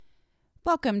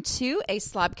Welcome to A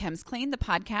Slob Comes Clean, the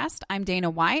podcast. I'm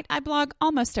Dana White. I blog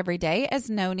almost every day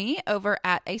as Nony over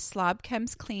at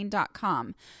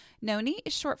aslobcomesclean.com. Nony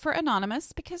is short for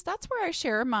anonymous because that's where I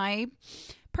share my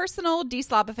personal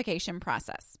deslobification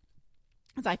process.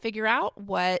 As I figure out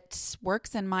what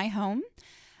works in my home,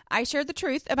 I share the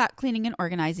truth about cleaning and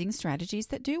organizing strategies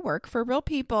that do work for real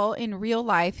people in real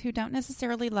life who don't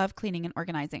necessarily love cleaning and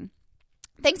organizing.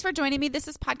 Thanks for joining me. This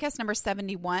is podcast number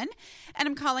 71, and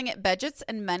I'm calling it Budgets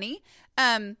and Money.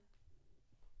 I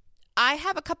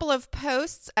have a couple of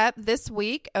posts up this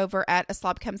week over at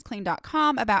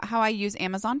aslobcomesclean.com about how I use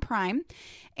Amazon Prime,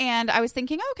 and I was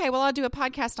thinking, okay, well, I'll do a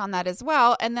podcast on that as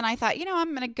well, and then I thought,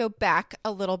 I'm going to go back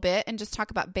a little bit and just talk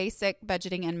about basic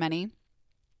budgeting and money,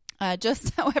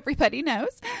 just so everybody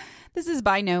knows. This is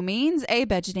by no means a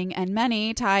budgeting and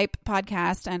money type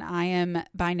podcast, and I am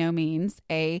by no means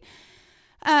a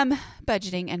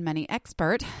budgeting and money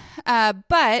expert,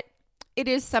 but it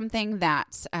is something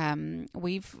that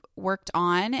we've worked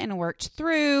on and worked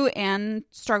through and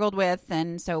struggled with,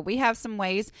 and so we have some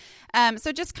ways.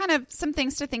 So just kind of some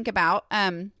things to think about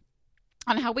on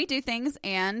how we do things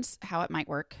and how it might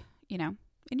work, in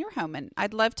your home. And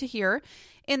I'd love to hear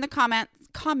in the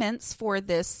comments for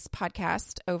this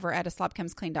podcast over at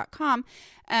aslobcomesclean.com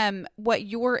what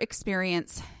your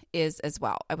experience is as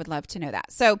well. I would love to know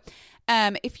that. So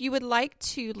if you would like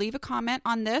to leave a comment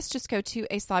on this, just go to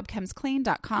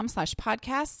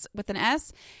aslobcomesclean.com/podcasts with an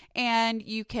S, and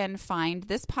you can find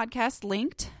this podcast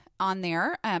linked on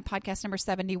there, podcast number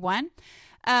 71,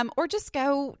 or just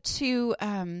go to,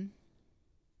 in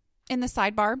the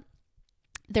sidebar,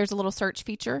 there's a little search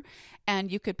feature,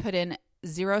 and you could put in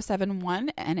 071,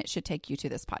 and it should take you to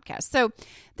this podcast. So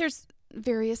there's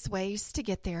various ways to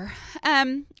get there.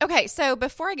 Okay, so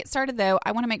before I get started, though,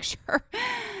 I want to make sure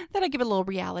that I give a little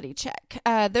reality check.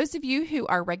 Those of you who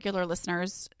are regular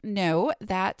listeners know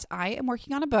that I am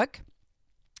working on a book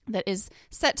that is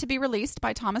set to be released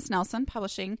by Thomas Nelson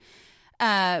Publishing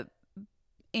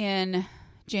in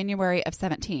January of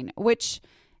 17, which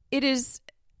it is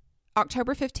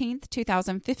October 15th,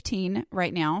 2015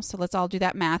 right now. So let's all do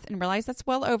that math and realize that's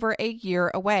well over a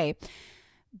year away.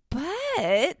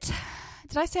 But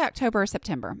did I say October or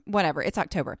September? Whatever. It's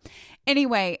October.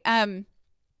 Anyway,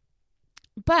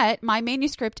 but my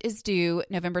manuscript is due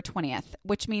November 20th,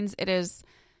 which means it is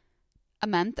a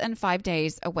month and 5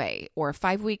 days away, or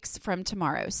 5 weeks from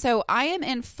tomorrow. So I am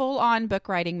in full-on book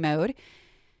writing mode,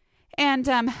 and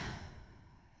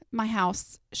my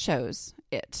house shows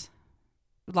it.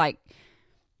 Like,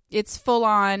 it's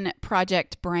full-on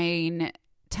project brain,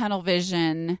 tunnel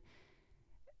vision.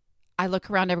 I look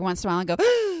around every once in a while and go,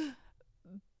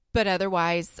 but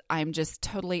otherwise I'm just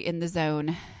totally in the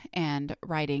zone and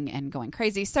writing and going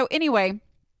crazy. So anyway,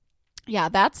 yeah,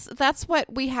 that's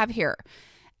what we have here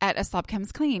at A Slob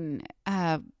Comes Clean.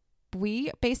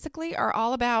 We basically are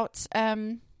all about,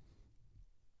 we're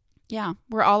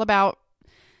all about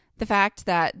the fact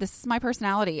that this is my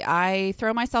personality. I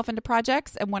throw myself into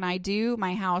projects, and when I do,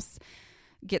 my house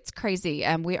gets crazy.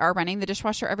 We are running the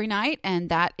dishwasher every night, and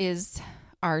that is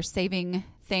our saving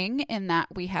thing in that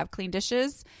we have clean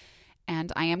dishes,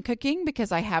 and I am cooking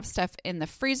because I have stuff in the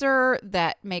freezer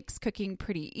that makes cooking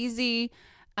pretty easy,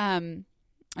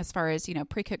 as far as,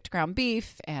 pre-cooked ground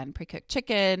beef and pre-cooked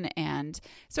chicken. And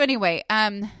so anyway,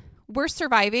 we're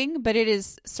surviving, but it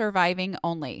is surviving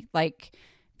only. Like,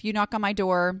 if you knock on my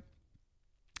door,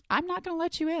 I'm not going to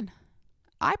let you in.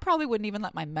 I probably wouldn't even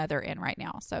let my mother in right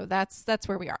now. So that's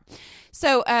where we are.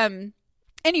 So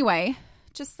anyway,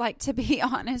 just like to be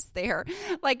honest there.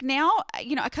 Like now,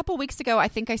 a couple weeks ago, I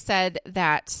think I said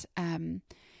that,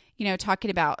 talking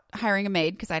about hiring a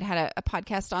maid, because I'd had a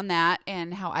podcast on that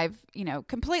and how I've,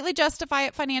 completely justify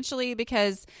it financially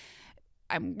because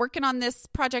I'm working on this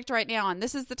project right now and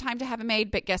this is the time to have a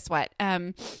maid. But guess what?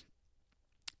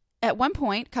 At one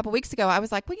point, a couple weeks ago, I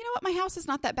was like, well, you know what? My house is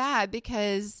not that bad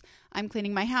because I'm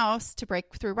cleaning my house to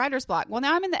break through writer's block. Well,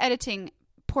 now I'm in the editing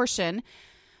portion,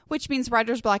 which means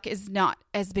writer's block is not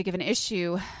as big of an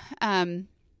issue.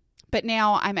 But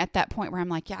now I'm at that point where I'm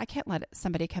like, I can't let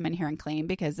somebody come in here and clean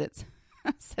because it's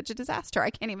such a disaster. I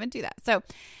can't even do that. So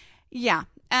yeah,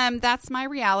 that's my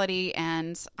reality,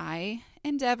 and I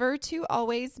endeavor to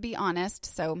always be honest.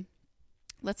 So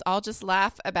let's all just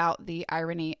laugh about the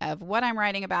irony of what I'm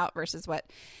writing about versus what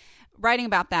writing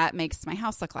about that makes my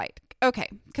house look like. Okay,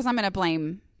 because I'm going to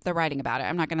blame the writing about it.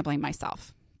 I'm not going to blame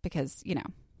myself because,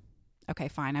 okay,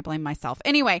 fine. I blame myself.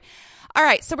 Anyway, all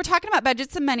right. So we're talking about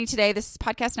budgets and money today. This is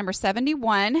podcast number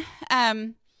 71.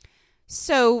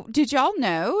 So did y'all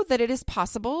know that it is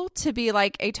possible to be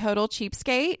like a total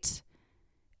cheapskate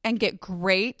and get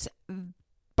great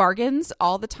bargains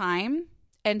all the time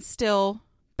and still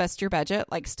bust your budget,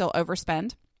 like still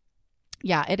overspend.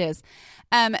 Yeah, it is.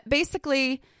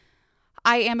 Basically,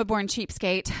 I am a born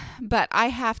cheapskate, but I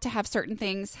have to have certain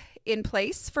things in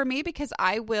place for me because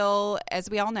I will, as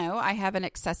we all know, I have an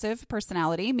excessive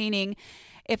personality, meaning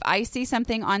if I see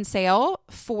something on sale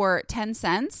for 10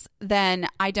 cents, then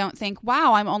I don't think,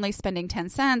 wow, I'm only spending 10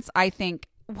 cents. I think,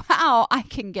 wow, I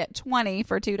can get 20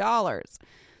 for $2.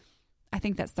 I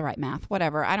think that's the right math.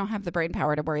 Whatever. I don't have the brain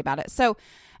power to worry about it. So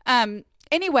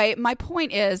anyway, my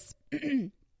point is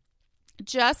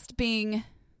just being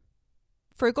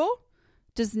frugal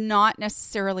does not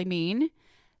necessarily mean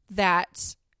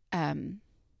that I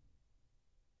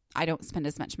don't spend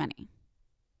as much money.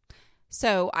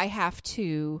 So I have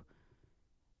to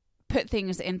put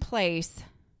things in place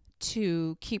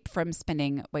to keep from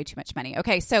spending way too much money.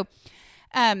 Okay, so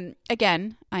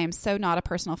again, I am so not a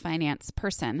personal finance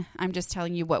person. I'm just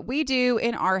telling you what we do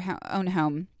in our own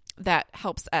home that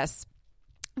helps us,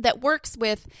 that works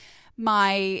with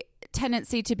my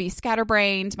tendency to be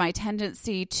scatterbrained, my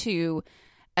tendency to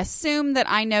assume that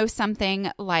I know something,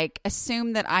 like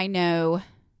assume that I know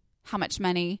how much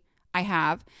money I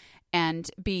have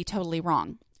and be totally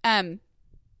wrong.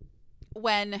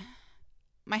 When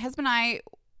my husband and I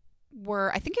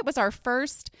were, I think it was our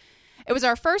first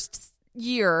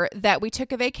year that we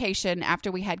took a vacation after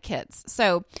we had kids.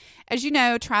 So as you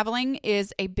know, traveling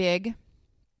is a big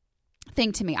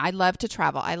thing to me. I love to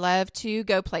travel. I love to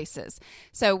go places.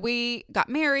 So we got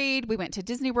married. We went to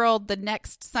Disney World the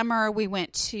next summer. We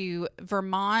went to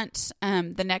Vermont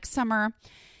the next summer.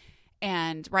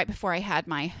 And right before I had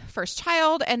my first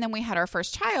child, and then we had our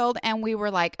first child, and we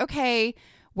were like, okay,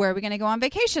 where are we going to go on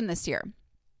vacation this year?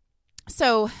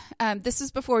 So this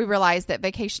is before we realized that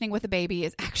vacationing with a baby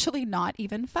is actually not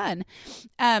even fun.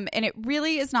 And it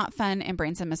really is not fun in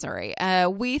Branson, Missouri.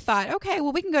 We thought, okay,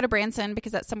 well, we can go to Branson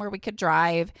because that's somewhere we could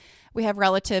drive. We have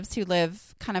relatives who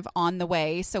live kind of on the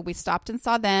way. So we stopped and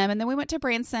saw them, and then we went to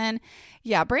Branson.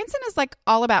 Yeah, Branson is like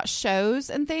all about shows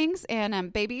and things,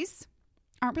 and babies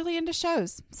aren't really into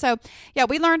shows. So yeah,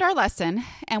 we learned our lesson,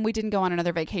 and we didn't go on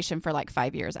another vacation for like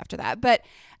 5 years after that. But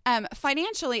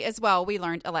financially as well, we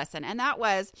learned a lesson, and that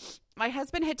was my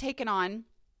husband had taken on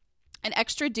an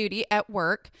extra duty at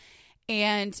work.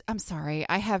 And I'm sorry,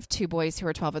 I have two boys who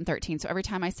are 12 and 13. So every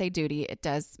time I say duty, it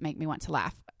does make me want to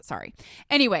laugh. Sorry.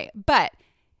 Anyway, but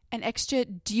an extra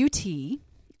duty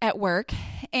at work,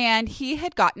 and he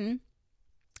had gotten,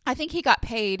 I think he got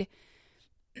paid,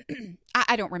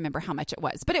 I don't remember how much it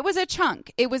was, but it was a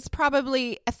chunk. It was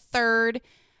probably a third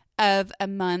of a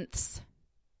month's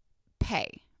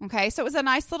pay. Okay. So it was a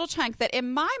nice little chunk that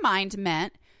in my mind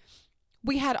meant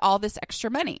we had all this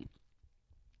extra money.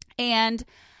 And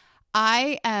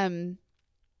we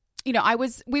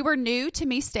were new to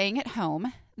me staying at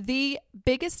home. The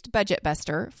biggest budget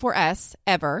buster for us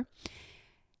ever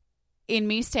in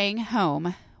me staying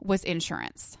home was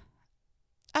insurance.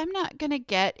 I'm not going to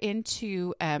get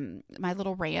into my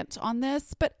little rant on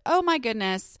this, but oh my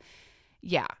goodness.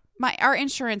 Yeah. Our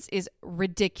insurance is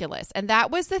ridiculous. And that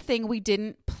was the thing we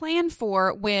didn't plan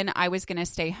for when I was going to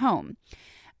stay home.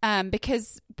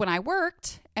 Because when I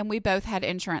worked and we both had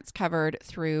insurance covered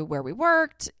through where we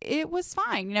worked, it was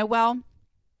fine.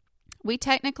 We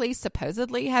technically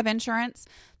supposedly have insurance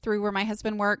through where my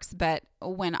husband works, but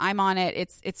when I'm on it,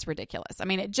 it's ridiculous. I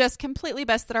mean, it just completely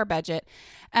busted our budget.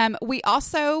 We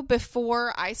also,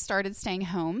 before I started staying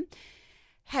home,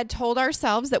 had told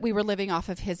ourselves that we were living off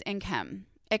of his income,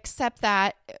 except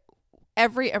that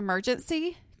every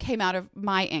emergency came out of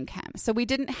my income. So we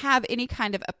didn't have any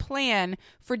kind of a plan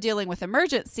for dealing with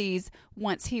emergencies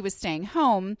once he was staying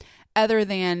home, other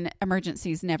than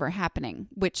emergencies never happening,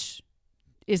 which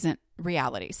isn't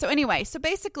reality. So anyway, so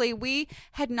basically we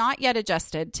had not yet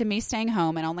adjusted to me staying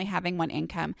home and only having one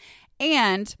income.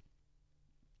 And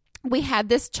we had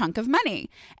this chunk of money.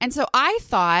 And so I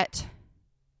thought,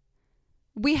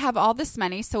 we have all this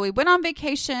money. So we went on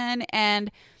vacation and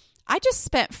I just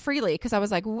spent freely because I was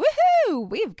like, woohoo,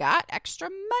 we've got extra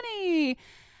money.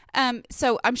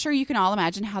 So I'm sure you can all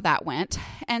imagine how that went.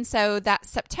 And so that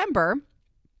September,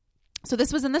 so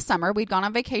this was in the summer, we'd gone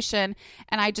on vacation,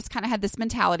 and I just kind of had this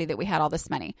mentality that we had all this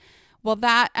money. Well,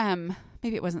 that,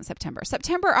 maybe it wasn't September,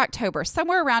 October,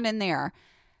 somewhere around in there,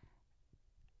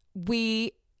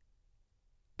 we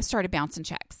started bouncing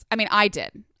checks. I mean, I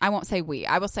did. I won't say we.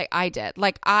 I will say I did.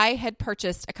 Like, I had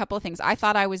purchased a couple of things. I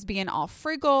thought I was being all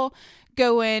frugal,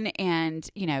 going and,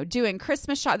 doing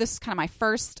Christmas shop. This is kind of my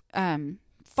first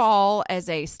fall as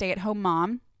a stay-at-home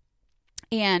mom.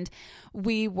 And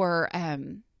we were,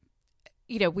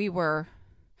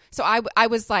 so I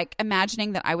was like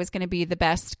imagining that I was going to be the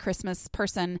best Christmas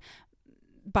person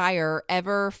buyer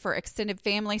ever for extended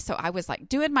family. So I was like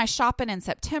doing my shopping in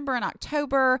September and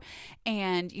October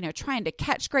and, trying to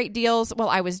catch great deals. Well,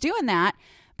 I was doing that,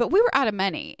 but we were out of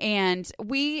money and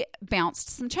we bounced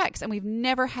some checks, and we've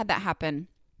never had that happen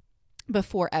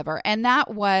before ever. And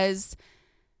that was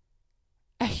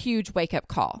a huge wake-up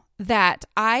call that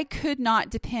I could not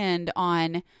depend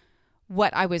on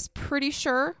what I was pretty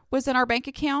sure was in our bank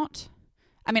account.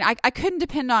 I mean, I couldn't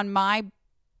depend on my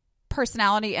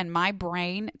personality and my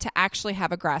brain to actually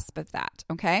have a grasp of that,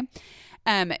 okay?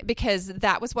 Because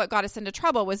that was what got us into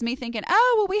trouble, was me thinking,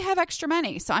 oh, well, we have extra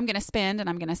money, so I'm going to spend and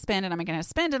I'm going to spend and I'm going to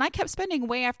spend. And I kept spending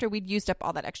way after we'd used up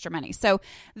all that extra money. So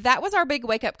that was our big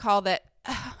wake-up call that,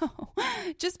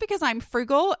 just because I'm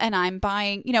frugal and I'm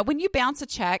buying, when you bounce a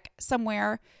check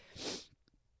somewhere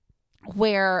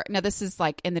where, now this is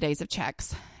like in the days of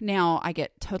checks. Now I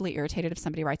get totally irritated if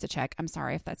somebody writes a check. I'm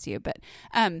sorry if that's you, but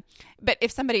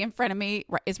if somebody in front of me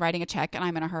is writing a check and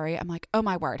I'm in a hurry, I'm like, oh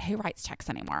my word, who writes checks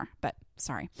anymore? But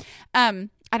sorry. I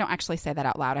don't actually say that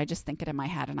out loud. I just think it in my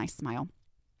head and I smile.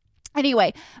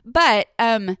 Anyway, but,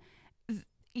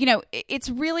 it's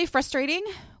really frustrating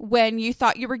when you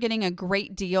thought you were getting a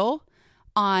great deal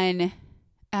on,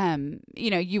 I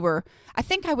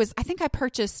think I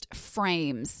purchased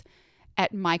frames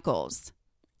at Michael's,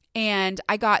 and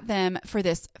I got them for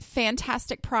this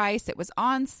fantastic price. It was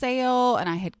on sale, and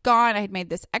I had made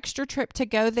this extra trip to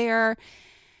go there,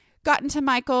 got into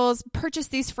Michael's,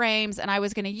 purchased these frames, and I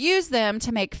was going to use them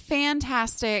to make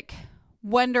fantastic,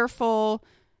 wonderful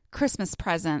Christmas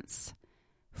presents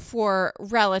for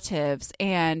relatives.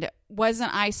 And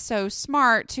wasn't I so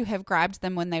smart to have grabbed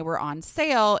them when they were on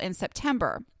sale in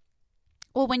September?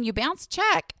 Well, when you bounce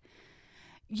check,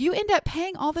 you end up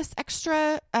paying all this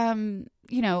extra,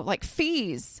 like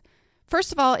fees.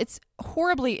 First of all, it's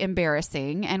horribly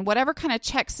embarrassing. And whatever kind of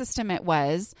check system it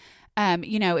was,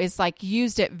 is like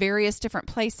used at various different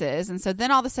places. And so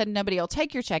then all of a sudden, nobody will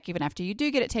take your check even after you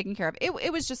do get it taken care of.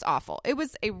 It was just awful. It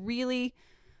was a really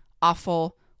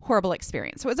awful, horrible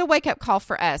experience. So it was a wake-up call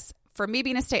for us, for me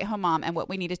being a stay-at-home mom, and what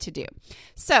we needed to do.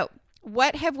 So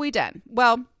what have we done?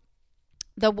 Well,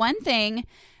 the one thing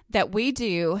that we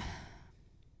do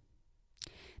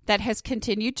that has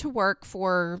continued to work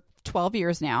for 12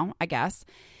 years now, I guess,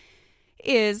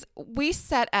 is we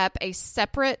set up a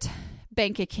separate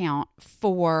bank account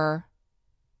for,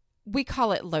 we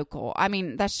call it local. I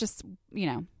mean, that's just,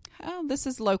 oh, this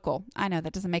is local. I know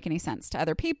that doesn't make any sense to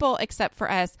other people except for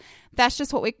us. That's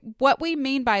just what we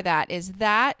mean by that is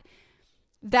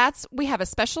that's we have a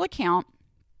special account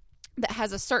that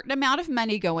has a certain amount of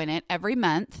money go in it every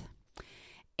month.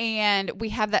 And we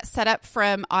have that set up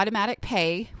from automatic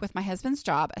pay with my husband's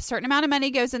job. A certain amount of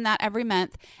money goes in that every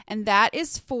month. And that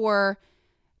is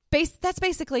that's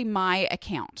basically my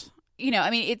account.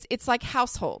 It's like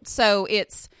household. So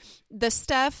it's the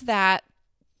stuff that,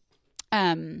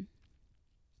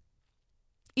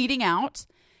 eating out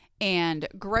and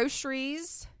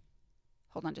groceries.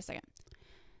 Hold on just a second.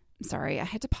 I'm sorry. I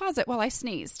had to pause it while I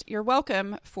sneezed. You're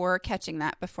welcome for catching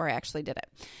that before I actually did it.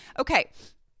 Okay.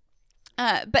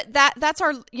 But that's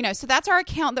our, so that's our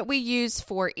account that we use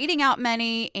for eating out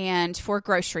money and for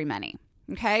grocery money.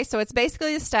 Okay. So it's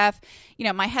basically the stuff,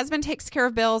 my husband takes care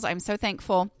of bills. I'm so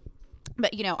thankful.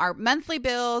 But, our monthly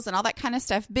bills and all that kind of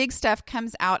stuff, big stuff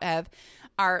comes out of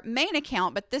our main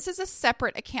account, but this is a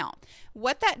separate account.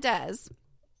 What that does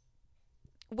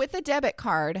with a debit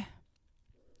card,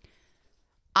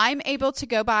 I'm able to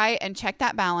go by and check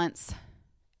that balance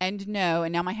and know,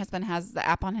 and now my husband has the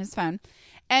app on his phone,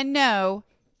 and know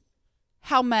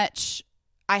how much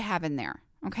I have in there.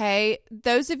 Okay.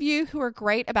 Those of you who are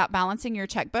great about balancing your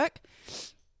checkbook,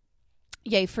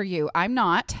 yay for you. I'm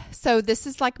not. So this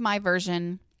is like my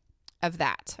version of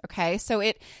that. Okay. So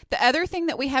the other thing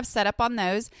that we have set up on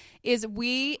those is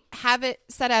we have it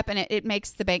set up, and it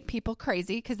makes the bank people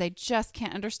crazy because they just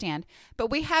can't understand,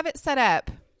 but we have it set up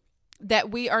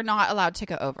that we are not allowed to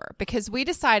go over, because we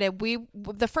decided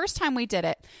the first time we did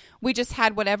it, we just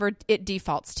had whatever it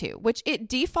defaults to, which it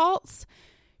defaults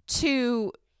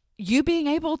to you being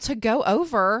able to go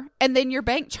over and then your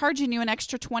bank charging you an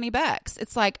extra $20.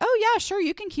 It's like, oh yeah, sure.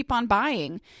 You can keep on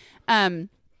buying. I'm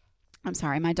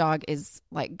sorry. My dog is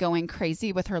like going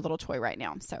crazy with her little toy right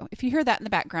now. So if you hear that in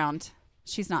the background,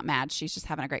 she's not mad. She's just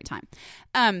having a great time.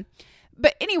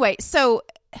 But anyway, so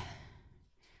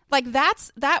like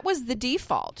that was the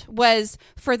default, was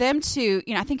for them to,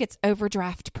 I think it's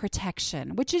overdraft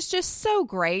protection, which is just so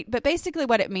great. But basically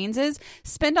what it means is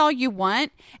spend all you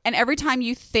want. And every time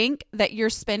you think that you're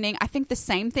spending, I think the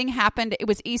same thing happened. It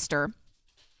was Easter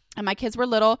and my kids were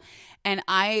little, and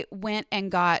I went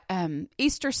and got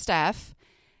Easter stuff,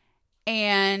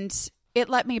 and it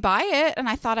let me buy it and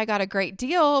I thought I got a great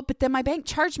deal, but then my bank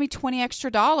charged me $20 extra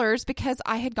because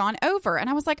I had gone over. And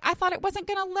I was like, I thought it wasn't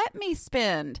going to let me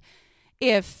spend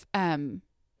if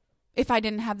I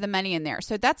didn't have the money in there.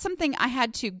 So that's something I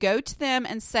had to go to them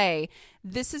and say,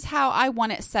 this is how I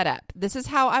want it set up. This is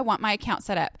how I want my account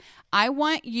set up. I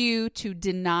want you to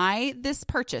deny this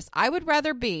purchase. I would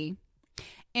rather be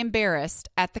embarrassed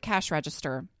at the cash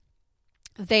register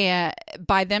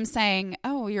by them saying,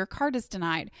 oh, your card is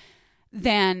denied,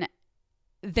 than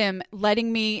them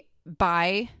letting me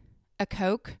buy a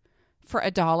Coke for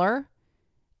 $1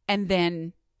 and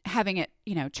then having it,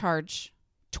 charge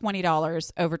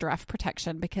 $20 overdraft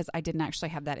protection because I didn't actually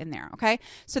have that in there. Okay.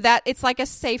 So that it's like a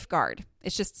safeguard.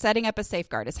 It's just setting up a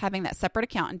safeguard. It's having that separate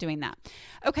account and doing that.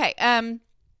 Okay.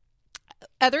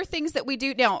 Other things that we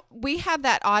do now, we have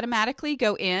that automatically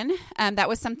go in. That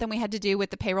was something we had to do with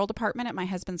the payroll department at my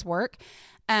husband's work.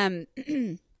 And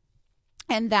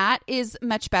that is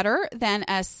much better than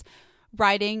us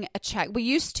writing a check. We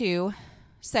used to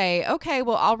say, okay,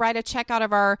 well, I'll write a check out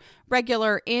of our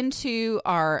regular into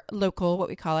our local, what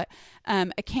we call it,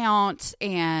 account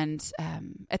and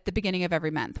at the beginning of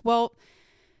every month. Well,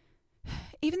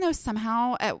 even though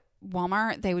somehow at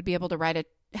Walmart, they would be able to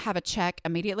have a check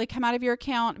immediately come out of your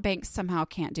account, banks somehow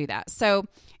can't do that. So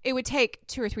it would take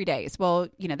 2 or 3 days. Well,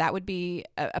 that would be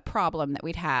a problem that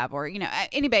we'd have, or,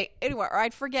 anyway, or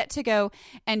I'd forget to go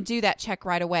and do that check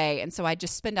right away. And so I'd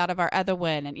just spend out of our other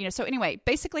one. And, so anyway,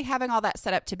 basically having all that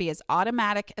set up to be as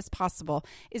automatic as possible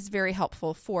is very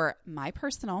helpful for my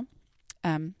personal,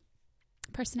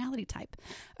 personality type.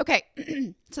 Okay.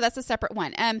 So that's a separate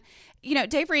one.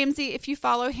 Dave Ramsey, if you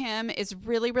follow him, is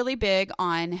really, really big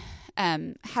on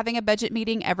having a budget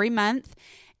meeting every month.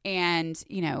 And,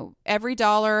 every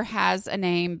dollar has a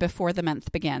name before the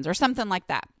month begins or something like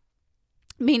that.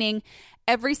 Meaning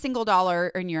every single dollar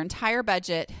in your entire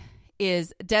budget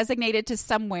is designated to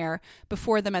somewhere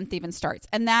before the month even starts.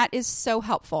 And that is so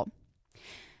helpful.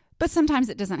 But sometimes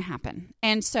it doesn't happen.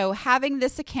 And so having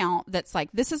this account that's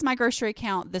like, this is my grocery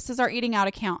account, this is our eating out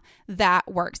account,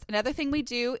 that works. Another thing we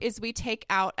do is we take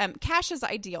out, cash is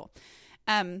ideal.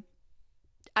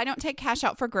 I don't take cash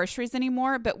out for groceries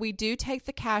anymore, but we do take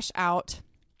the cash out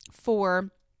for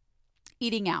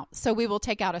eating out. So we will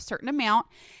take out a certain amount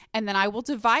and then I will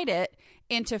divide it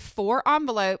into 4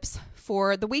 envelopes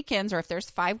for the weekends, or if there's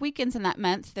 5 weekends in that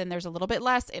month, then there's a little bit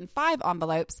less in 5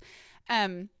 envelopes.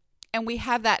 And we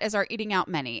have that as our eating out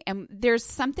money. And there's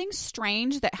something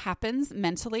strange that happens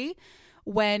mentally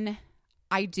when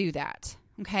I do that.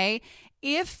 Okay.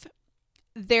 If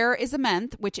there is a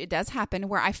month, which it does happen,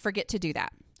 where I forget to do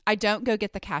that, I don't go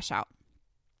get the cash out.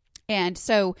 And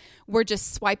so we're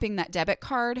just swiping that debit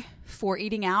card for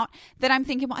eating out. Then I'm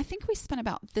thinking, well, I think we spent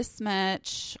about this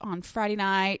much on Friday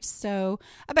night. So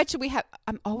I bet you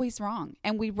I'm always wrong.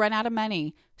 And we run out of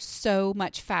money so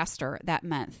much faster that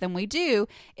month than we do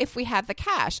if we have the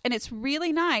cash. And it's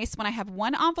really nice when I have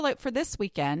one envelope for this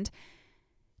weekend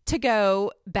to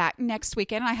go back next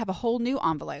weekend. I have a whole new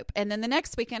envelope. And then the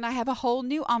next weekend, I have a whole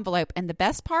new envelope. And the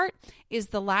best part is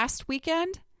the last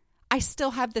weekend, I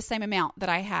still have the same amount that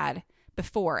I had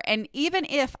before. And even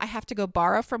if I have to go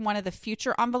borrow from one of the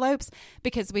future envelopes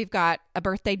because we've got a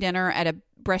birthday dinner at a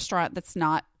restaurant that's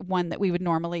not one that we would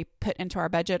normally put into our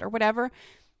budget or whatever,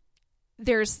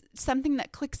 there's something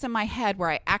that clicks in my head where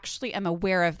I actually am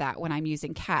aware of that when I'm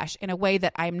using cash in a way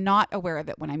that I'm not aware of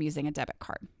it when I'm using a debit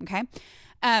card. Okay.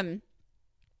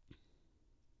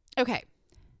 Okay.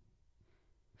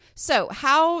 So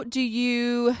how do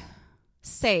you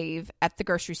save at the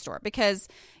grocery store? Because,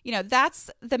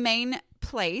 that's the main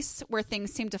place where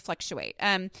things seem to fluctuate.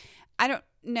 I don't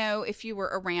know if you were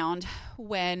around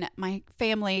when my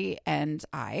family and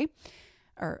I,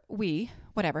 or we,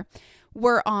 whatever,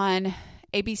 were on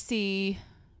ABC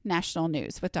National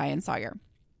News with Diane Sawyer.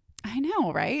 I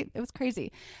know, right? It was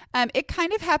crazy. It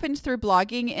kind of happened through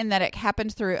blogging in that it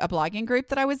happened through a blogging group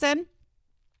that I was in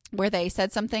where they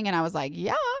said something and I was like,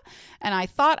 yeah. And I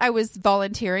thought I was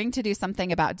volunteering to do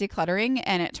something about decluttering.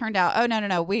 And it turned out, oh,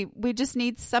 no. We just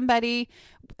need somebody.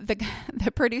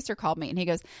 The producer called me and he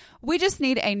goes, we just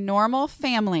need a normal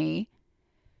family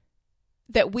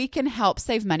that we can help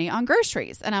save money on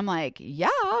groceries. And I'm like, yeah,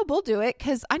 we'll do it.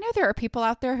 Cause I know there are people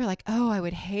out there who are like, oh, I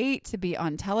would hate to be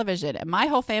on television. And my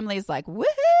whole family is like, woohoo,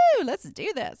 let's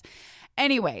do this.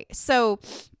 Anyway. So,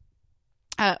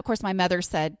 of course my mother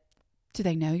said, do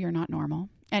they know you're not normal?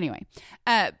 Anyway.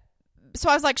 So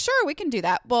I was like, sure, we can do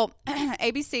that. Well,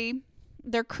 ABC,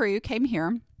 their crew came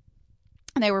here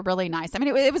and they were really nice. I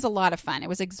mean, it was a lot of fun. It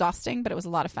was exhausting, but it was a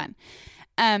lot of fun.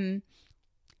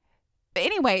 But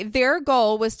anyway, their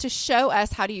goal was to show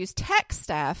us how to use tech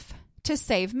stuff to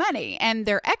save money. And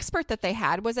their expert that they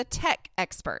had was a tech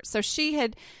expert. So she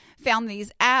had found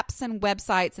these apps and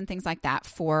websites and things like that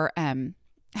for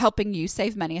helping you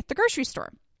save money at the grocery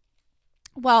store.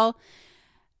 Well,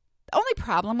 the only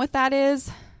problem with that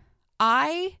is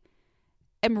I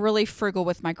am really frugal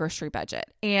with my grocery budget.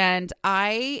 And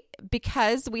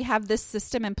because we have this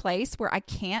system in place where I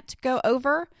can't go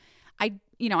over,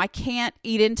 I can't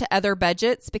eat into other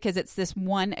budgets because it's this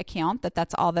one account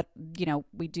that's all that,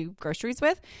 we do groceries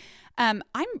with. I'm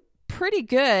pretty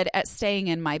good at staying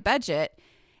in my budget,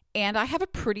 and I have a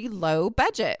pretty low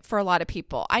budget for a lot of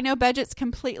people. I know budgets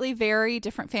completely vary.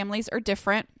 Different families are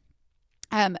different.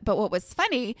 But what was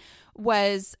funny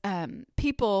was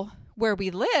people where we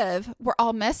live were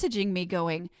all messaging me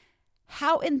going,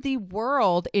 how in the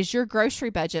world is your grocery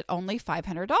budget only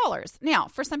 $500? Now,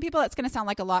 for some people, that's going to sound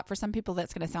like a lot. For some people,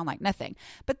 that's going to sound like nothing.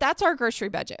 But that's our grocery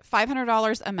budget,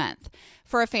 $500 a month.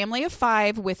 For a family of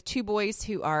 5 with 2 boys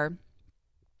who are,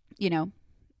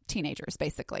 teenagers,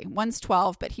 basically. One's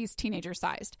 12, but he's teenager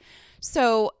sized.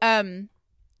 So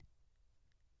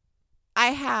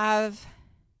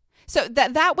So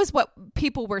that was what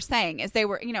people were saying is they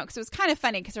were, because it was kind of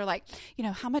funny because they're like,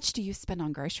 how much do you spend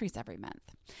on groceries every month?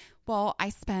 Well, I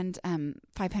spend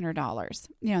 $500,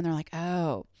 and they're like,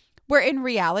 oh, where in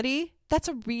reality, that's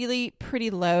a really pretty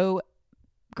low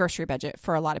grocery budget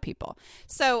for a lot of people.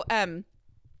 So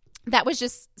that was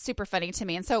just super funny to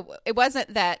me. And so it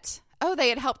wasn't that, oh, they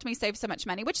had helped me save so much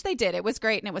money, which they did. It was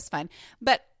great and it was fun.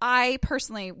 But I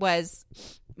personally was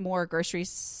more grocery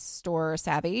store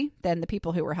savvy than the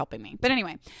people who were helping me. But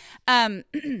anyway,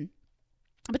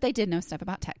 but they did know stuff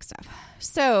about tech stuff.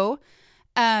 So,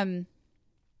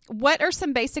 what are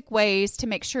some basic ways to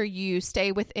make sure you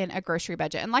stay within a grocery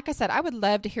budget? And like I said, I would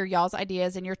love to hear y'all's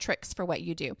ideas and your tricks for what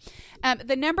you do.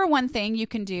 The number one thing you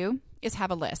can do is have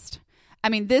a list. I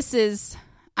mean,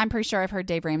 I'm pretty sure I've heard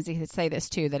Dave Ramsey say this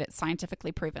too, that it's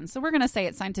scientifically proven. So we're going to say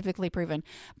it's scientifically proven,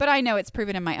 but I know it's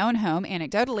proven in my own home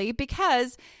anecdotally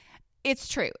because it's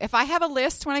true. If I have a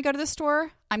list when I go to the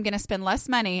store, I'm going to spend less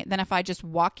money than if I just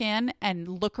walk in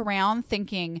and look around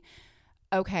thinking,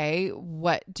 okay,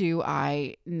 what do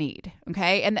I need?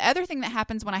 Okay. And the other thing that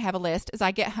happens when I have a list is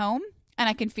I get home and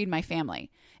I can feed my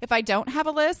family. If I don't have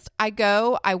a list,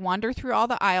 I wander through all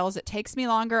the aisles. It takes me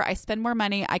longer. I spend more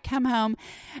money. I come home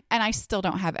and I still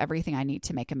don't have everything I need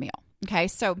to make a meal. Okay.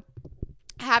 So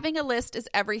having a list is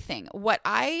everything. What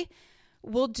I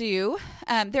will do,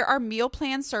 there are meal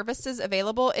plan services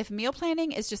available. If meal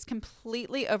planning is just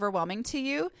completely overwhelming to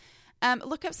you,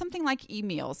 look up something like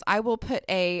eMeals. I will put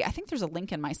I think there's a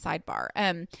link in my sidebar.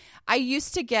 I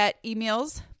used to get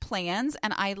eMeals plans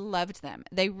and I loved them.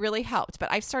 They really helped, but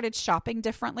I've started shopping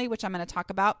differently, which I'm going to talk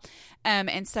about.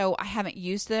 And so I haven't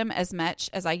used them as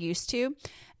much as I used to.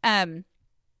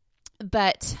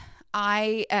 But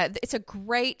it's a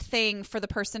great thing for the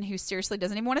person who seriously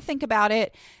doesn't even want to think about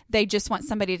it. They just want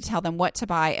somebody to tell them what to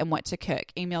buy and what to cook.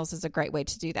 eMeals is a great way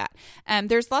to do that.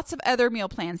 There's lots of other meal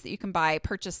plans that you can buy.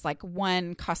 Purchase like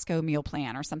one Costco meal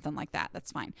plan or something like that.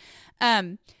 That's fine.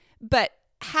 But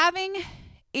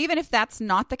even if that's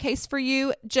not the case for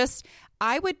you,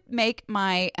 I would make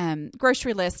my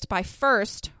grocery list by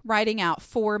first writing out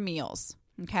 4 meals.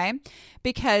 Okay.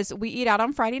 Because we eat out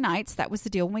on Friday nights. That was the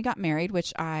deal when we got married,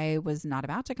 which I was not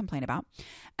about to complain about.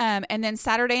 And then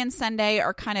Saturday and Sunday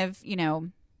are kind of,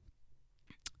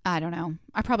 I don't know.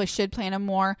 I probably should plan them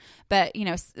more, but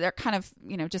they're kind of,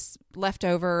 just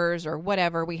leftovers or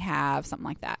whatever we have, something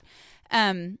like that.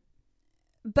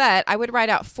 But I would write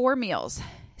out 4 meals.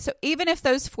 So even if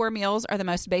those 4 meals are the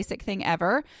most basic thing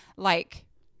ever, like,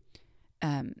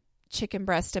 chicken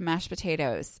breast and mashed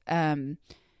potatoes,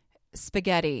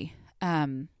 spaghetti,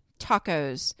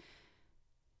 tacos,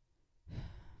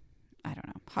 I don't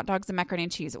know, hot dogs and macaroni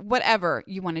and cheese, whatever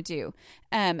you want to do.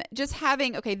 Just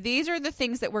having, okay, these are the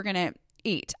things that we're going to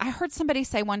eat. I heard somebody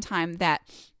say one time that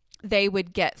they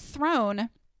would get thrown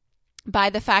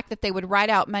by the fact that they would write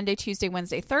out Monday, Tuesday,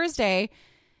 Wednesday, Thursday.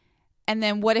 And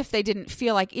then what if they didn't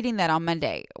feel like eating that on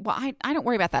Monday? Well, I don't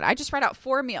worry about that. I just write out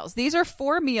 4 meals. These are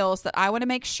 4 meals that I want to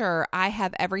make sure I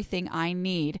have everything I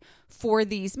need for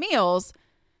these meals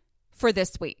for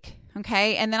this week.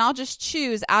 Okay. And then I'll just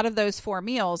choose out of those 4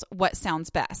 meals what sounds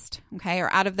best. Okay.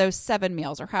 Or out of those 7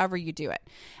 meals or however you do it.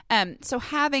 So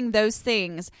having those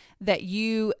things that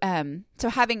so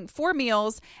having 4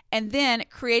 meals and then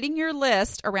creating your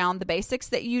list around the basics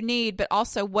that you need, but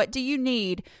also what do you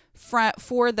need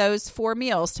for those 4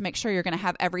 meals to make sure you're going to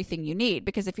have everything you need.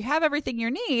 Because if you have everything you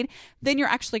need, then you're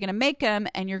actually going to make them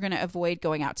and you're going to avoid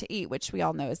going out to eat, which we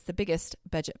all know is the biggest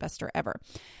budget buster ever.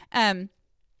 And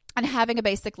having a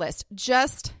basic list,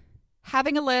 just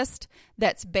Having a list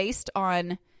that's based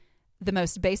on the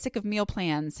most basic of meal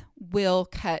plans will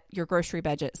cut your grocery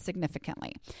budget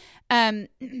significantly.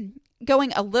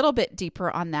 Going a little bit deeper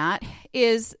on that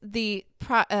is the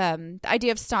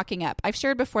idea of stocking up. I've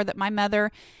shared before that my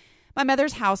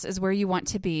mother's house is where you want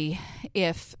to be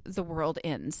if the world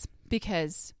ends,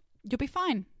 because you'll be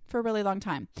fine for a really long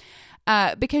time.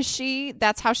 Because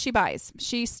that's how she buys.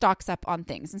 She stocks up on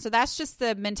things. And so that's just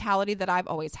the mentality that I've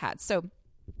always had. So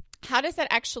how does that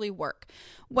actually work?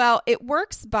 Well, it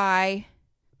works by,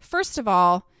 first of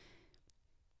all,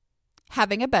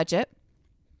 having a budget,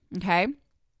 okay?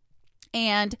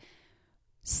 And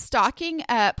stocking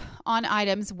up on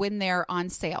items when they're on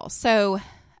sale. So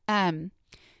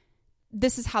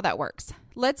this is how that works.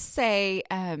 Let's say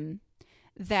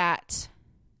that,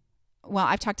 well,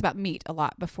 I've talked about meat a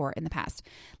lot before in the past.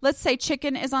 Let's say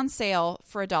chicken is on sale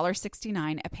for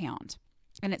 $1.69 a pound.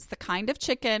 And it's the kind of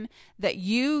chicken that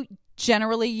you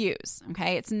generally use,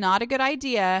 okay? It's not a good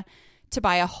idea to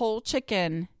buy a whole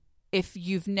chicken if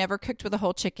you've never cooked with a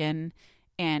whole chicken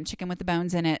and chicken with the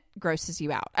bones in it grosses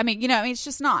you out. It's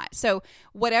just not. So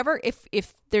whatever,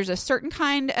 if there's a certain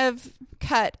kind of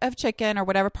cut of chicken or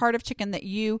whatever part of chicken that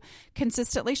you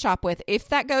consistently shop with, if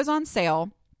that goes on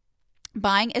sale,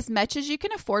 buying as much as you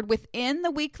can afford within the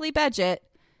weekly budget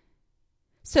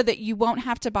so that you won't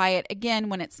have to buy it again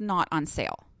when it's not on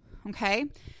sale. Okay?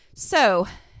 So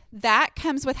that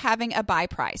comes with having a buy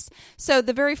price. So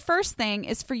the very first thing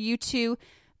is for you to,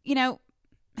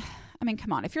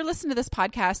 come on. If you're listening to this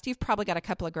podcast, you've probably got a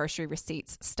couple of grocery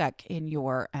receipts stuck in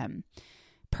your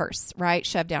purse, right?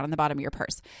 Shoved down in the bottom of your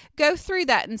purse. Go through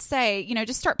that and say,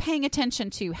 just start paying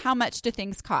attention to how much do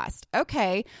things cost.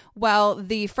 Okay, well,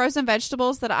 the frozen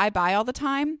vegetables that I buy all the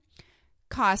time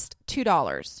cost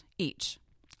 $2 each.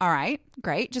 All right,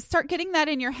 great. Just start getting that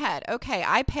in your head. Okay,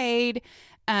 I paid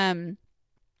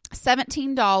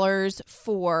 $17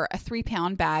 for a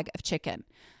 3-pound bag of chicken.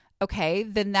 Okay,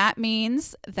 then that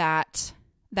means that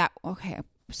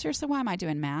seriously, why am I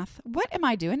doing math? What am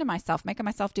I doing to myself, making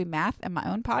myself do math in my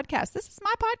own podcast? This is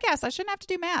my podcast. I shouldn't have to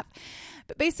do math.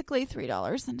 But basically,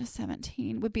 $3 into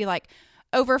 17 would be like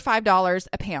over $5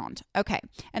 a pound. Okay,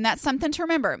 and that's something to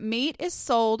remember. Meat is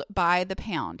sold by the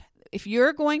pound. If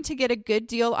you're going to get a good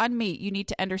deal on meat, you need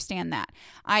to understand that.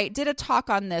 I did a talk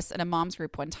on this in a mom's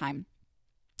group one time,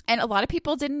 and a lot of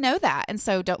people didn't know that. And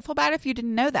so don't feel bad if you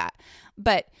didn't know that.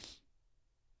 But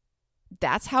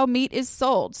that's how meat is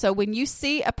sold. So when you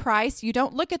see a price, you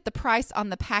don't look at the price on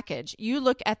the package. You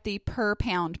look at the per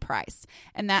pound price.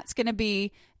 And that's going to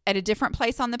be at a different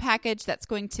place on the package. That's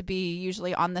going to be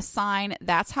usually on the sign.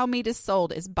 That's how meat is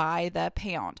sold, is by the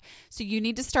pound. So you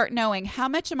need to start knowing, how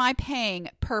much am I paying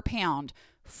per pound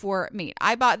for meat?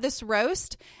 I bought this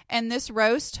roast, and this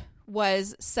roast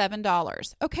was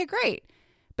 $7. Okay, great.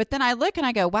 But then I look and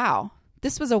I go, wow,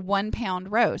 this was a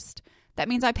 1-pound roast. That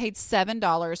means I paid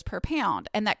 $7 per pound.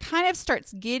 And that kind of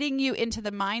starts getting you into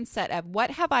the mindset of,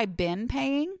 what have I been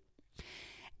paying?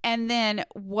 And then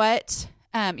what,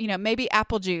 maybe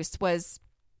apple juice was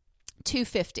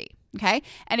 $2.50. Okay.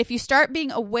 And if you start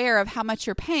being aware of how much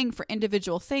you're paying for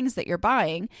individual things that you're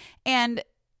buying, and,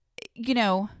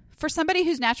 for somebody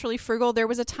who's naturally frugal, there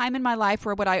was a time in my life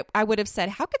where I would have said,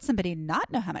 how could somebody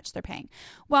not know how much they're paying?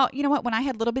 Well, you know what? When I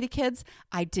had little bitty kids,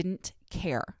 I didn't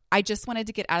care. I just wanted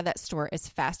to get out of that store as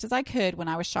fast as I could when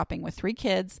I was shopping with 3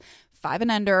 kids, 5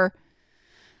 and under.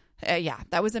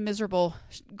 That was a miserable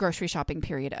grocery shopping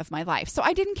period of my life. So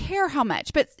I didn't care how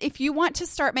much. But if you want to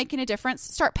start making a difference,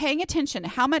 start paying attention.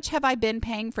 How much have I been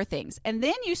paying for things? And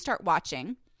then you start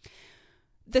watching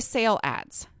the sale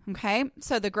ads. Okay.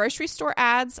 So the grocery store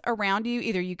ads around you,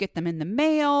 either you get them in the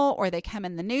mail or they come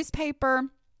in the newspaper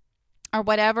or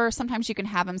whatever. Sometimes you can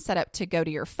have them set up to go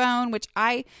to your phone,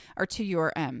 or to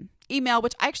your email,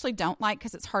 which I actually don't like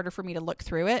because it's harder for me to look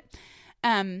through it.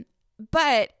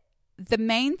 But the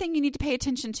main thing you need to pay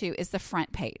attention to is the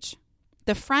front page.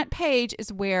 The front page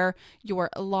is where your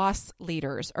loss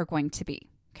leaders are going to be.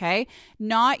 Okay.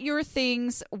 Not your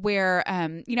things where,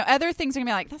 other things are going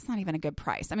to be like, that's not even a good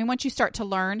price. I mean, once you start to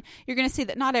learn, you're going to see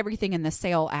that not everything in the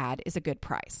sale ad is a good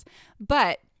price.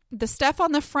 But the stuff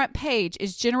on the front page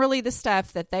is generally the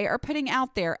stuff that they are putting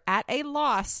out there at a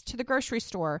loss to the grocery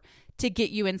store to get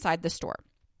you inside the store.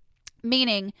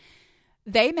 Meaning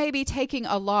they may be taking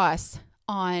a loss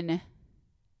on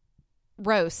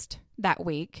roast that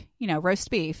week, roast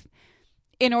beef,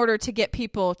 in order to get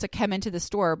people to come into the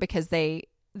store, because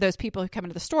those people who come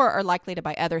into the store are likely to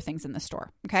buy other things in the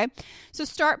store. Okay. So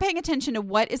start paying attention to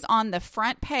what is on the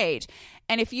front page.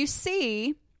 And if you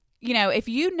see, if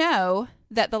you know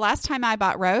that the last time I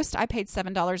bought roast, I paid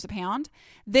 $7 a pound,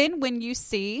 then when you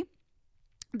see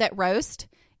that roast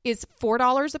is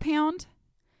 $4 a pound,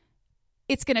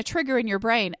 it's going to trigger in your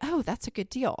brain, oh, that's a good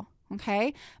deal.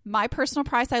 Okay. My personal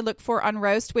price I look for on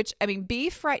roast, which, I mean,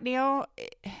 beef right now,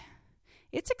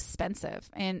 it's expensive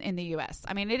in the US.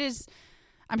 I mean, it is,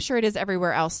 I'm sure it is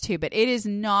everywhere else too, but it is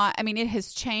not, I mean, it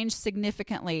has changed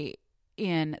significantly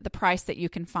in the price that you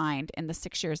can find in the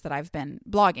 6 years that I've been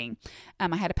blogging.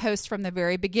 I had a post from the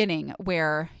very beginning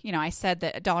where, I said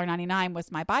that $1.99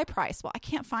 was my buy price. Well, I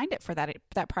can't find it for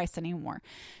that price anymore.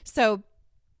 So,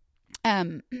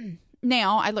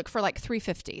 now I look for like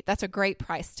 $3.50. That's a great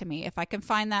price to me. If I can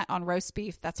find that on roast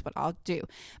beef, that's what I'll do.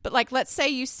 But like, let's say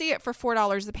you see it for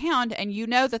 $4 a pound and you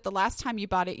know that the last time you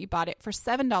bought it for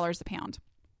 $7 a pound.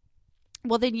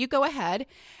 Well, then you go ahead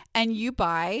and you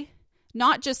buy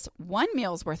not just one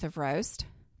meal's worth of roast,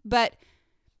 but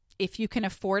if you can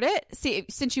afford it, see,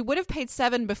 since you would have paid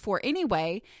 $7 before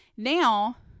anyway,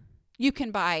 now you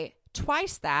can buy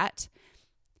twice that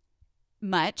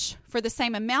much for the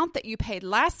same amount that you paid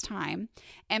last time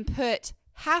and put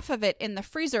half of it in the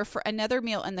freezer for another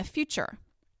meal in the future.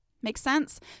 Make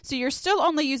sense? So you're still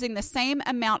only using the same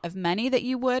amount of money that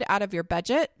you would out of your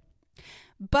budget,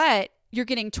 but you're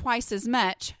getting twice as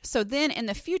much. So then in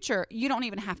the future, you don't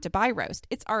even have to buy roast.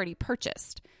 It's already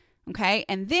purchased. Okay.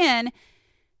 And then,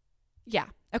 yeah.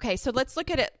 Okay. So let's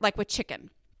look at it like with chicken.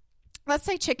 Let's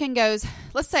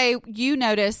say you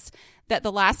notice that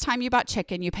the last time you bought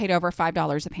chicken, you paid over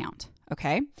 $5 a pound.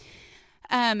 Okay.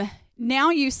 Now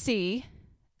you see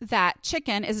that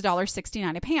chicken is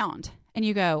 $1.69 a pound. And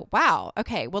you go, wow,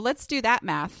 okay, well, let's do that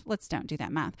math. Let's don't do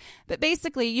that math. But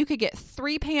basically, you could get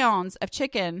 3 pounds of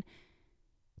chicken,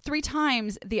 3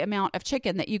 times the amount of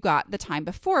chicken that you got the time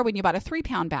before when you bought a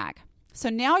 3-pound bag. So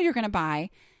now you're going to buy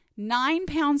 9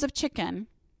 pounds of chicken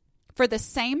for the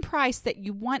same price that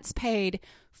you once paid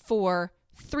for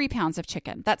 3 pounds of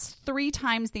chicken. That's 3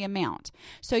 times the amount.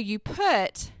 So you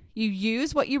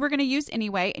use what you were going to use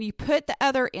anyway, and you put the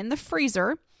other in the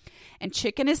freezer. And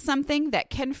chicken is something that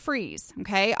can freeze,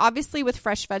 okay? Obviously, with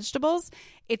fresh vegetables,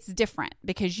 it's different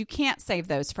because you can't save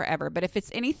those forever. But if it's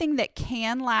anything that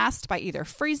can last by either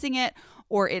freezing it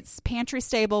or it's pantry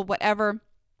stable, whatever,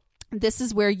 this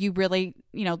is where you really,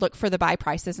 look for the buy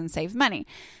prices and save money.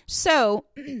 So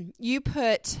you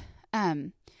put,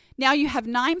 now you have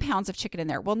 9 pounds of chicken in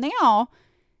there. Well, now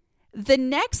the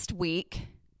next week,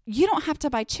 you don't have to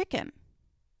buy chicken.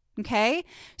 Okay.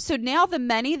 So now the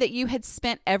money that you had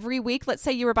spent every week, let's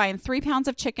say you were buying 3 pounds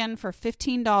of chicken for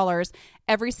 $15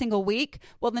 every single week.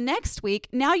 Well, the next week,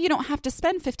 now you don't have to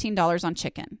spend $15 on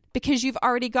chicken because you've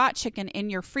already got chicken in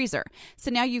your freezer.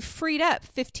 So now you've freed up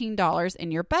 $15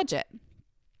 in your budget.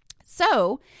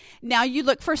 So now you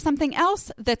look for something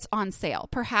else that's on sale.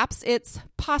 Perhaps it's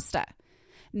pasta.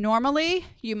 Normally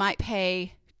you might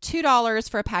pay $2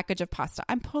 for a package of pasta.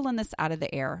 I'm pulling this out of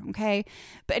the air, okay?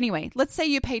 But anyway, let's say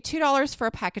you pay $2 for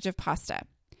a package of pasta.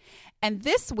 And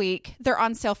this week, they're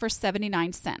on sale for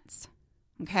 79 cents,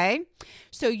 okay?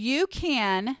 So you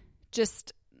can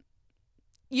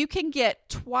get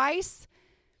twice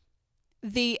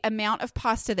the amount of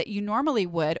pasta that you normally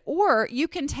would, or you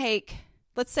can take,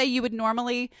 let's say you would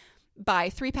normally buy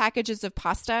 3 packages of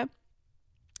pasta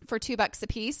for $2 a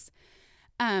piece,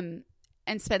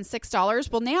 and spend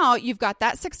 $6. Well, now you've got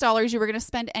that $6 you were going to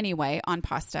spend anyway on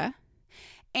pasta,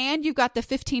 and you've got the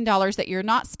 $15 that you're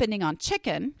not spending on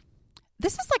chicken.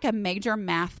 This is like a major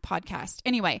math podcast.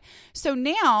 Anyway, so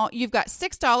now you've got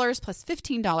 $6 plus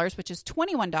 $15, which is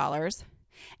 $21,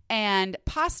 and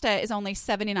pasta is only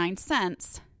 79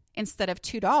 cents instead of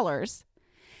 $2.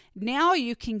 Now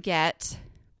you can get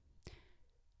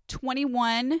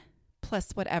 21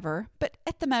 plus whatever, but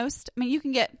at the most, you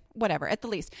can get whatever, at the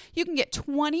least. You can get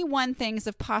 21 things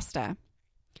of pasta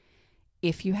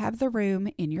if you have the room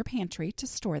in your pantry to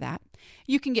store that.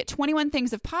 You can get 21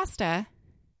 things of pasta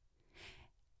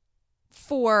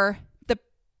for the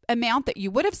amount that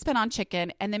you would have spent on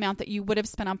chicken and the amount that you would have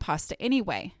spent on pasta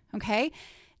anyway, okay?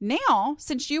 Now,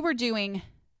 since you were doing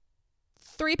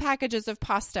 3 packages of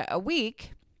pasta a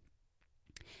week,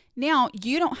 now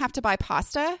you don't have to buy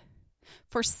pasta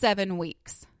for 7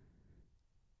 weeks.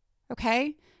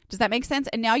 Okay? Does that make sense?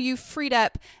 And now you've freed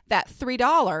up that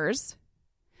 $3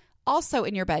 also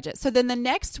in your budget. So then the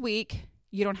next week,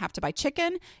 you don't have to buy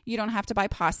chicken. You don't have to buy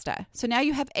pasta. So now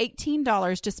you have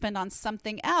 $18 to spend on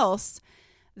something else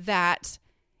that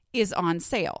is on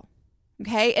sale.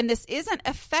 Okay? And this isn't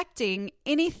affecting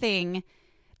anything.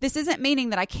 This isn't meaning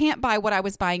that I can't buy what I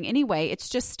was buying anyway. It's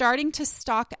just starting to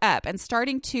stock up and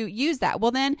starting to use that.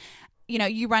 Well, then,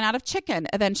 you run out of chicken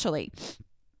eventually.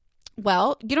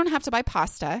 Well, you don't have to buy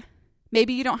pasta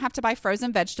Maybe you don't have to buy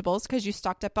frozen vegetables because you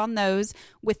stocked up on those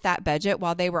with that budget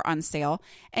while they were on sale.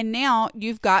 And now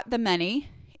you've got the money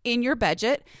in your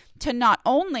budget to not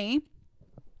only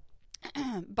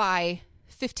buy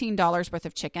 $15 worth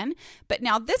of chicken, but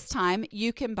now this time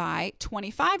you can buy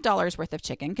 $25 worth of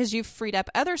chicken because you've freed up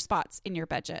other spots in your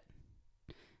budget.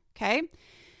 Okay?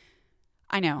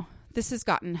 I know this has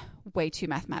gotten way too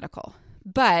mathematical,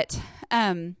 but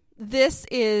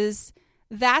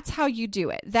that's how you do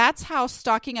it. That's how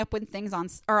stocking up when things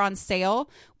are on sale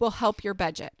will help your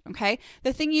budget. Okay?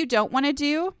 The thing you don't want to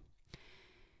do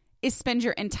is spend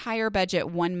your entire budget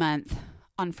 1 month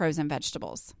on frozen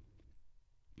vegetables,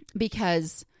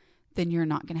 because then you're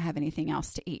not going to have anything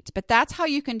else to eat. But that's how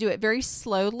you can do it very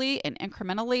slowly and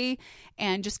incrementally,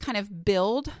 and just kind of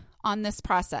build on this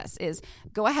process. Is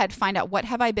go ahead, find out, what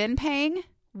have I been paying?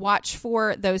 Watch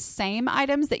for those same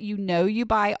items that you know you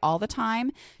buy all the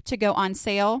time to go on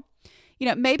sale. You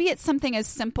know, maybe it's something as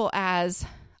simple as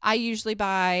I usually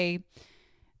buy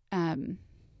 3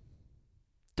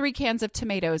 cans of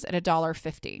tomatoes at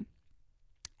 $1.50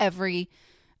 every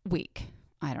week.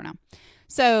 I don't know.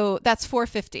 So that's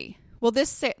 $4.50. Well,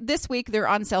 this week they're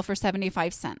on sale for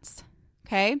 75 cents.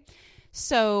 Okay.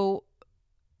 So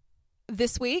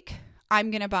this week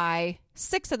I'm going to buy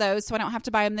 6 of those so I don't have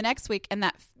to buy them the next week. And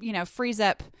that, frees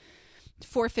up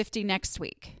 $4.50 next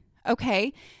week.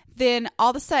 Okay. Then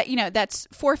all of a sudden, that's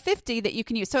 $4.50 that you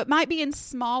can use. So it might be in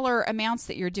smaller amounts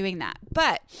that you're doing that.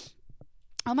 But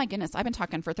oh my goodness, I've been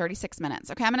talking for 36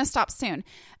 minutes. Okay, I'm going to stop soon.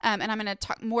 And I'm going to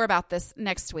talk more about this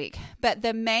next week. But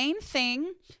the main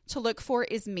thing to look for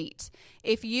is meat.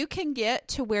 If you can get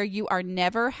to where you are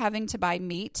never having to buy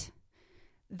meat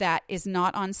that is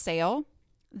not on sale,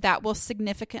 that will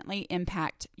significantly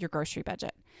impact your grocery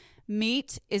budget.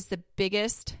 Meat is the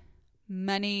biggest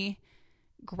money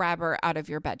grabber out of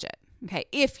your budget. Okay,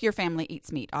 if your family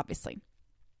eats meat, obviously.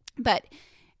 But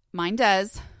mine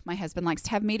does. My husband likes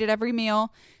to have meat at every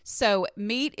meal. So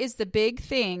meat is the big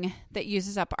thing that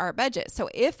uses up our budget. So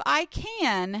if I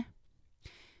can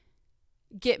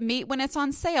get meat when it's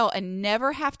on sale and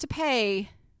never have to pay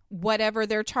whatever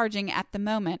they're charging at the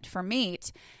moment for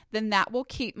meat, then that will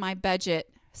keep my budget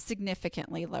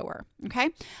significantly lower. Okay.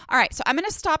 All right. So I'm going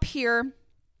to stop here.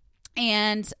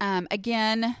 And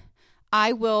again,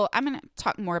 I'm going to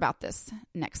talk more about this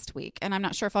next week. And I'm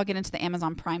not sure if I'll get into the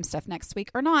Amazon Prime stuff next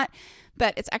week or not,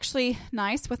 but it's actually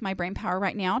nice with my brain power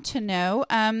right now to know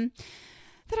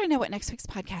that I know what next week's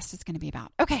podcast is going to be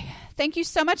about. Okay. Thank you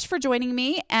so much for joining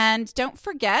me. And don't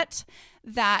forget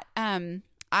that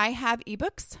I have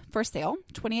ebooks for sale,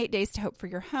 28 Days to Hope for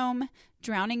Your Home,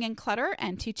 Drowning in Clutter,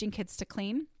 and Teaching Kids to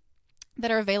Clean,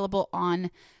 that are available on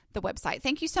the website.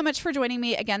 Thank you so much for joining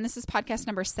me. Again, this is podcast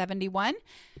number 71.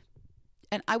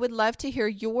 And I would love to hear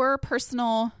your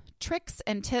personal tricks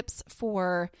and tips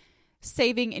for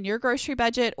saving in your grocery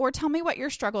budget, or tell me what your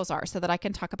struggles are so that I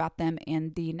can talk about them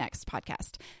in the next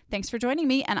podcast. Thanks for joining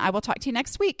me, and I will talk to you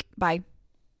next week. Bye.